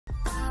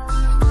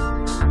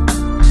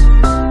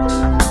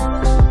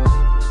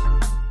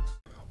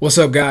What's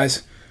up,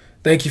 guys?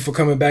 Thank you for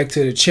coming back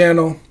to the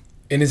channel.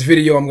 In this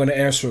video, I'm going to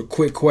answer a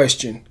quick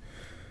question.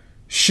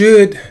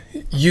 Should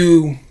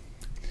you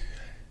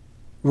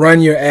run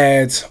your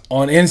ads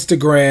on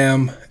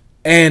Instagram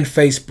and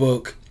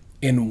Facebook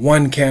in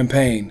one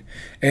campaign?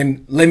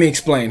 And let me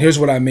explain. Here's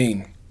what I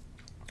mean.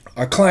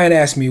 A client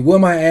asked me, will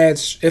my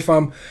ads, if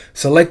I'm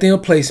selecting a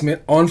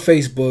placement on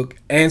Facebook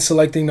and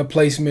selecting the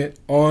placement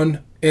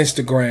on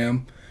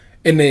Instagram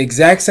in the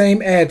exact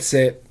same ad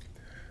set,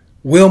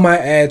 will my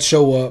ad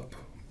show up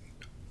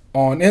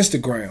on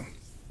Instagram?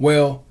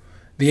 Well,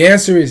 the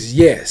answer is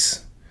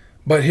yes.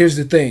 But here's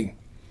the thing.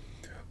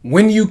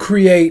 When you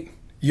create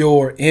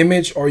your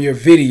image or your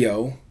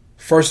video,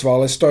 first of all,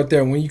 let's start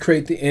there. When you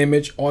create the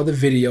image or the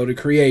video, the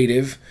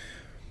creative,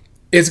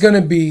 it's going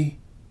to be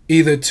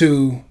either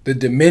to the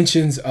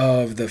dimensions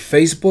of the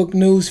Facebook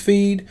news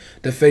feed,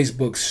 the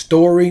Facebook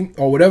story,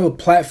 or whatever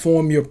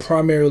platform you're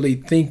primarily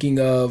thinking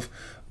of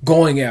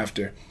going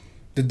after.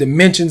 The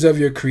dimensions of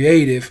your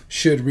creative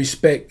should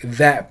respect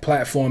that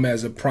platform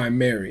as a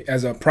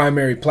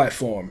primary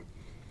platform.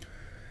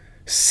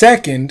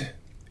 Second,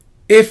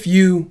 if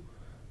you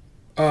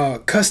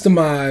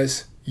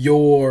customize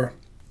your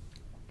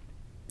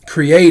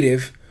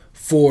creative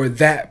for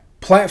that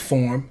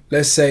platform,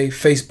 let's say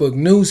Facebook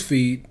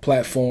newsfeed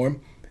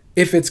platform,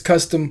 if it's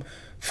custom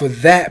for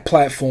that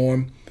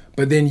platform,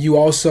 but then you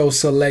also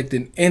select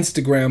an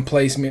Instagram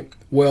placement,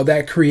 well,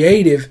 that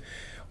creative,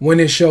 when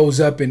it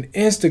shows up in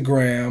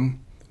Instagram,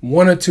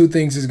 one or two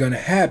things is going to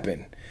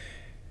happen.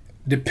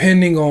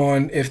 Depending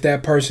on if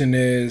that person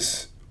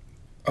is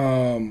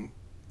on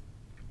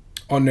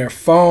their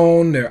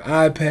phone, their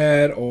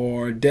iPad,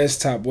 or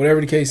desktop, whatever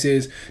the case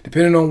is,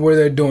 depending on where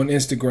they're doing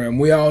Instagram.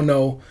 We all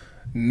know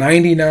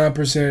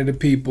 99% of the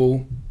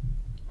people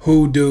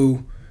who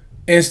do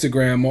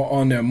Instagram are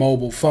on their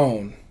mobile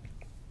phone.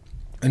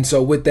 And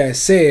so with that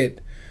said,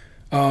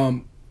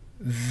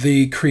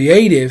 the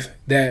creative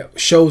that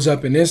shows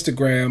up in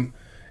Instagram,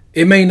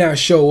 it may not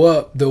show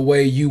up the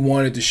way you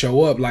want it to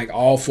show up, like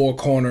all four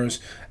corners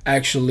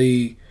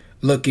actually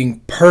looking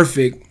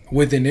perfect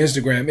within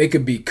Instagram. It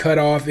could be cut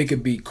off, it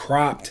could be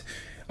cropped.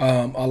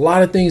 A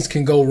lot of things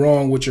can go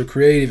wrong with your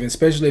creative,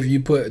 especially if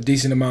you put a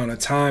decent amount of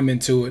time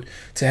into it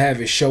to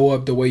have it show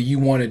up the way you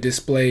want it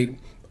displayed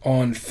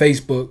on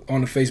Facebook,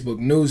 on the Facebook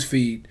news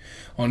feed.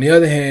 On the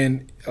other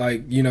hand,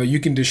 like, you know, you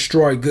can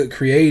destroy good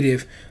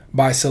creative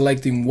by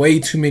selecting way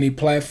too many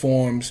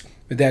platforms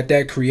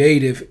that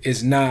creative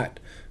is not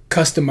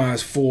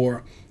customized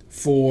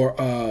for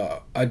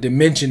a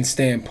dimension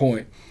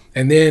standpoint.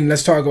 And then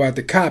let's talk about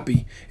the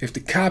copy. If the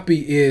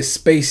copy is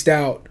spaced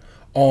out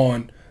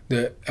on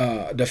the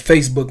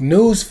Facebook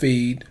news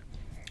feed,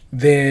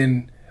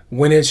 then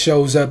when it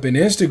shows up in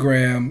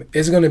Instagram,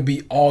 it's going to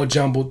be all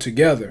jumbled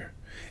together.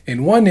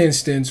 In one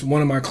instance,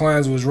 one of my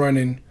clients was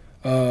running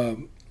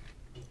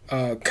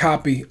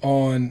copy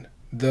on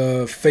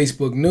the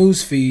Facebook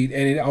news feed,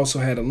 and it also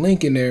had a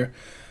link in there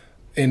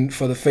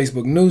for the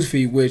Facebook news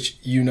feed, which,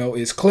 you know,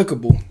 is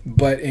clickable.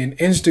 But in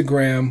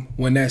Instagram,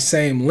 when that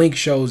same link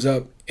shows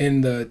up in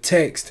the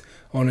text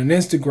on an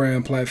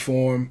Instagram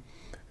platform,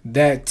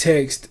 that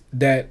text,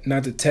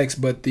 not the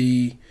text, but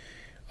the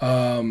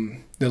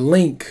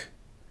link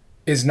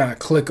is not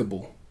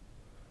clickable.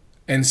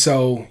 And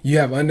so you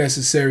have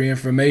unnecessary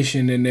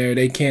information in there.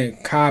 They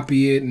can't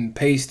copy it and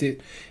paste it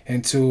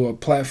into a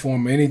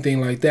platform or anything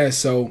like that.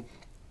 So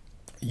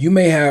you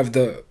may have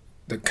the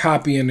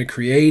copy and the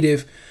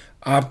creative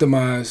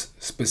optimized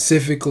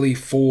specifically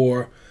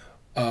for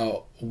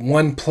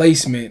one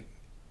placement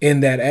in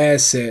that ad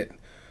set.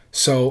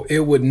 So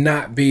it would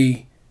not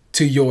be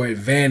to your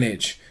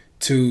advantage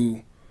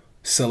to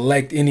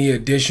select any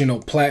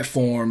additional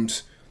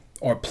platforms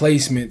or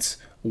placements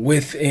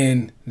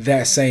within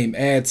that same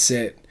ad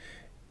set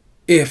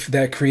if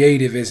that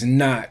creative is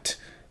not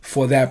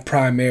for that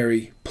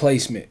primary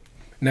placement.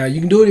 Now, you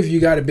can do it if you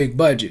got a big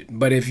budget,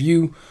 but if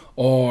you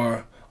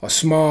are a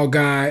small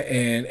guy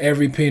and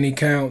every penny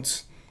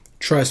counts,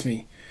 trust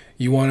me,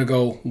 you want to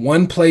go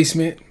one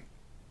placement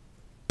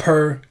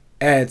per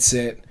ad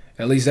set.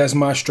 At least that's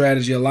my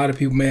strategy. A lot of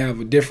people may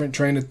have a different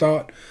train of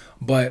thought,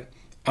 but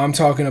I'm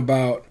talking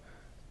about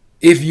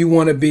if you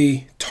want to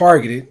be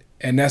targeted,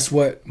 and that's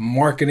what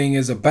marketing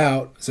is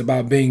about. It's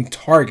about being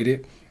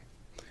targeted.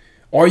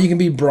 Or you can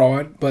be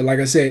broad, but like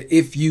I said,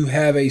 if you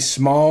have a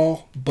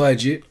small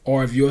budget,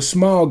 or if you're a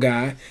small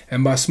guy,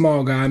 and by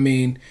small guy I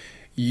mean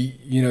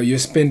you know you're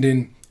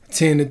spending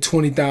 $10,000 to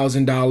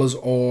 $20,000,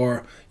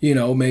 or you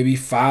know maybe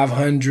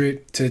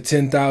 $500 to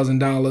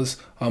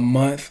 $10,000 a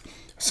month,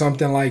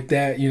 something like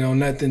that. You know,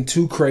 nothing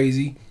too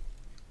crazy.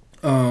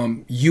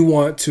 You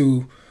want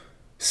to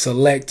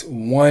select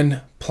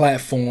one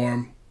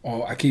platform,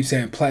 or I keep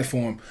saying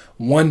platform,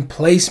 one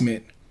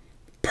placement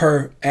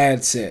per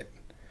ad set.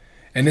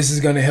 And this is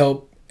going to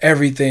help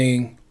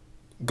everything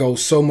go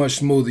so much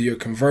smoother. Your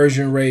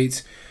conversion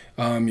rates,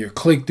 your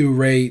click-through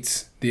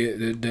rates,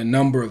 the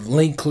number of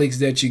link clicks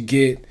that you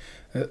get,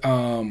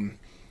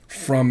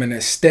 from an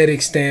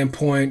aesthetic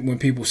standpoint, when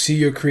people see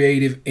your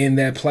creative in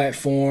that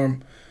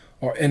platform,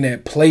 or in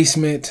that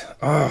placement,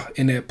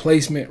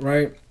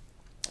 right?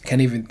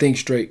 Can't even think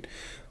straight.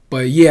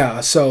 But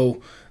yeah,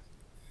 so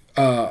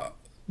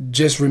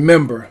just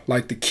remember,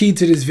 like, the key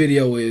to this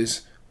video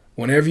is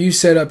whenever you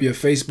set up your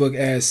Facebook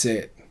ad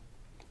set,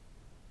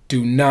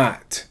 do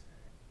not,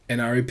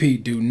 and I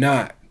repeat, do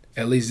not,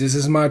 at least this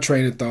is my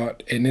train of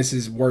thought, and this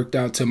has worked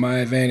out to my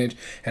advantage,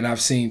 and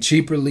I've seen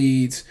cheaper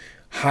leads,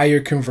 higher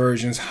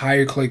conversions,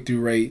 higher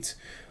click-through rates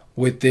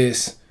with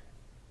this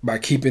by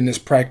keeping this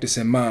practice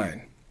in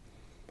mind.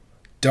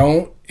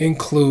 Don't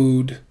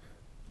include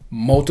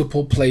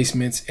multiple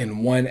placements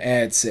in one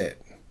ad set,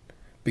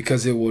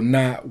 because it will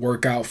not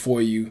work out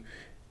for you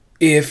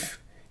if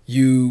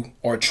you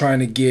are trying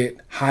to get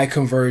high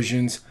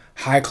conversions,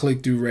 high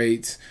click-through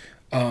rates,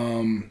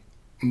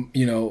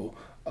 you know,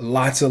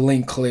 lots of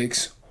link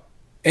clicks,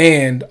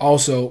 and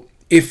also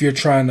if you're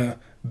trying to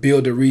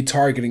build a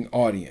retargeting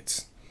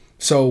audience.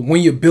 So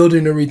when you're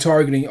building a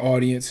retargeting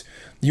audience,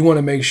 you want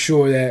to make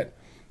sure that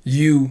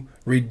you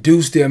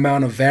reduce the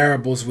amount of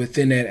variables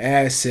within that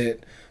ad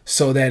set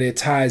so that it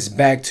ties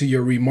back to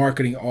your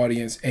remarketing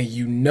audience, and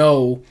you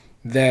know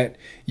that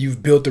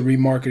you've built the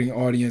remarketing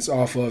audience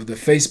off of the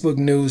Facebook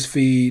news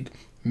feed,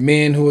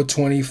 men who are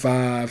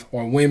 25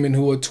 or women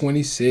who are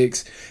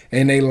 26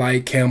 and they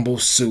like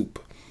Campbell's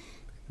soup.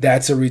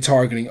 That's a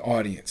retargeting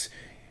audience.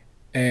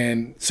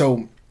 And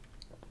so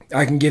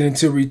I can get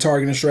into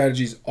retargeting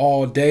strategies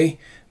all day,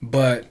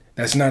 but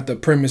that's not the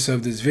premise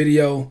of this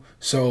video.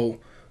 So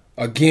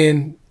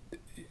again,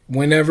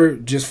 whenever,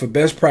 just for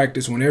best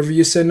practice, whenever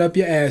you're setting up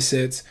your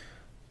assets,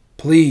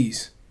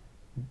 please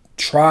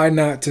try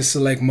not to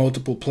select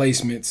multiple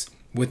placements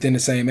within the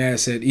same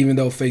asset, even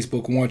though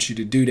Facebook wants you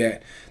to do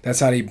that. That's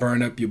how they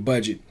burn up your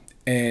budget.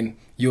 And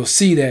you'll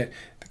see that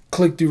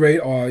click-through rate,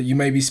 or you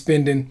may be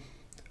spending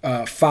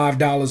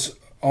 $5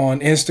 on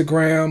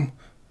Instagram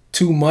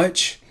too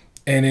much,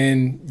 and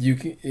then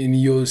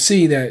you'll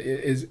see that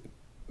it is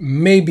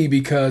maybe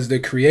because the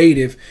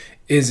creative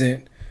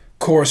isn't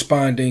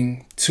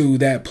corresponding to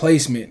that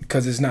placement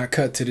because it's not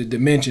cut to the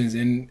dimensions,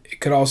 and it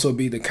could also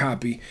be the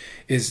copy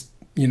is,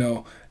 you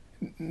know,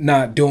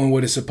 not doing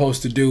what it's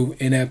supposed to do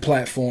in that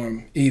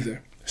platform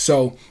either.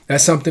 So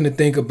that's something to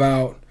think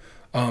about.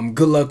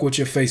 Good luck with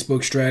your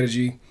Facebook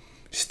strategy.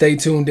 Stay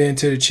tuned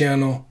into the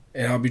channel,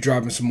 and I'll be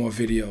dropping some more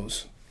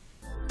videos.